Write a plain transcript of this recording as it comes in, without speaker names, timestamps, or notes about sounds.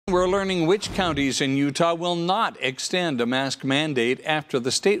We're learning which counties in Utah will not extend a mask mandate after the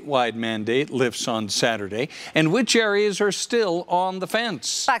statewide mandate lifts on Saturday, and which areas are still on the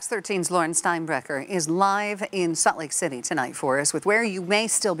fence. Fox 13's Lauren Steinbrecher is live in Salt Lake City tonight for us with where you may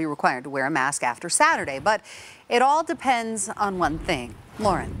still be required to wear a mask after Saturday. But it all depends on one thing.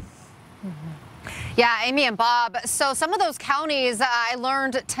 Lauren. Yeah, Amy and Bob. So some of those counties I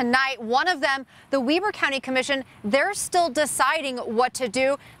learned tonight, one of them, the Weber County Commission, they're still deciding what to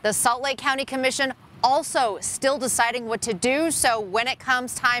do. The Salt Lake County Commission also still deciding what to do. So when it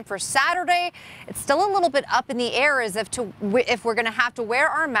comes time for Saturday, it's still a little bit up in the air as if we're going to have to wear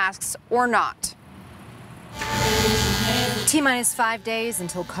our masks or not. T-minus 5 days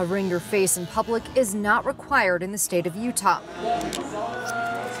until covering your face in public is not required in the state of Utah.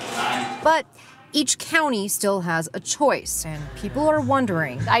 But each county still has a choice, and people are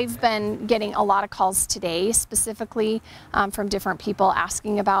wondering. I've been getting a lot of calls today, specifically from different people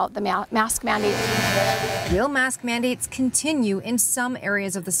asking about the mask mandate. Will mask mandates continue in some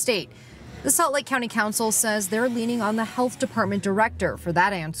areas of the state? The Salt Lake County Council says they're leaning on the health department director for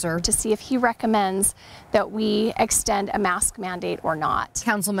that answer to see if he recommends that we extend a mask mandate or not.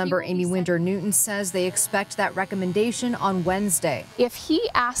 Councilmember Amy Winder-Newton says they expect that recommendation on Wednesday. If he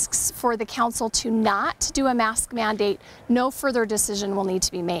asks for the council to not do a mask mandate, no further decision will need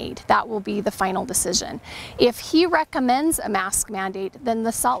to be made. That will be the final decision. If he recommends a mask mandate, then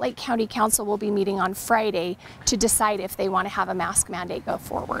the Salt Lake County Council will be meeting on Friday to decide if they want to have a mask mandate go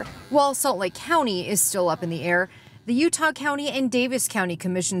forward. While Salt Lake County is still up in the air, the Utah County and Davis County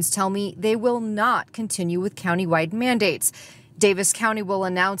commissions tell me they will not continue with countywide mandates. Davis County will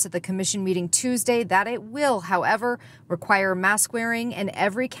announce at the commission meeting Tuesday that it will, however, require mask wearing in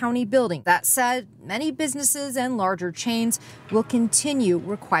every county building. That said, many businesses and larger chains will continue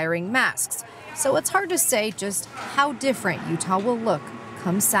requiring masks. So it's hard to say just how different Utah will look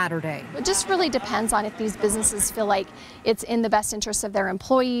come Saturday. It just really depends on if these businesses feel like it's in the best interest of their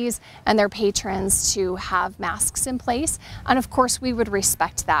employees and their patrons to have masks in place. And of course, we would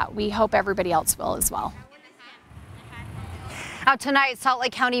respect that. We hope everybody else will as well. Now tonight, Salt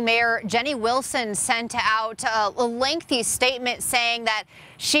Lake County Mayor Jenny Wilson sent out a lengthy statement saying that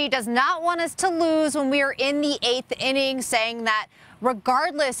she does not want us to lose when we are in the 8th inning, saying that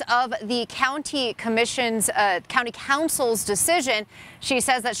regardless of the county commission's, county council's decision, she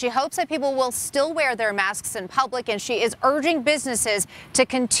says that she hopes that people will still wear their masks in public, and she is urging businesses to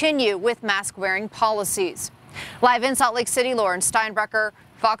continue with mask wearing policies. Live in Salt Lake City, Lauren Steinbrecher,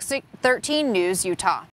 Fox 13 News, Utah.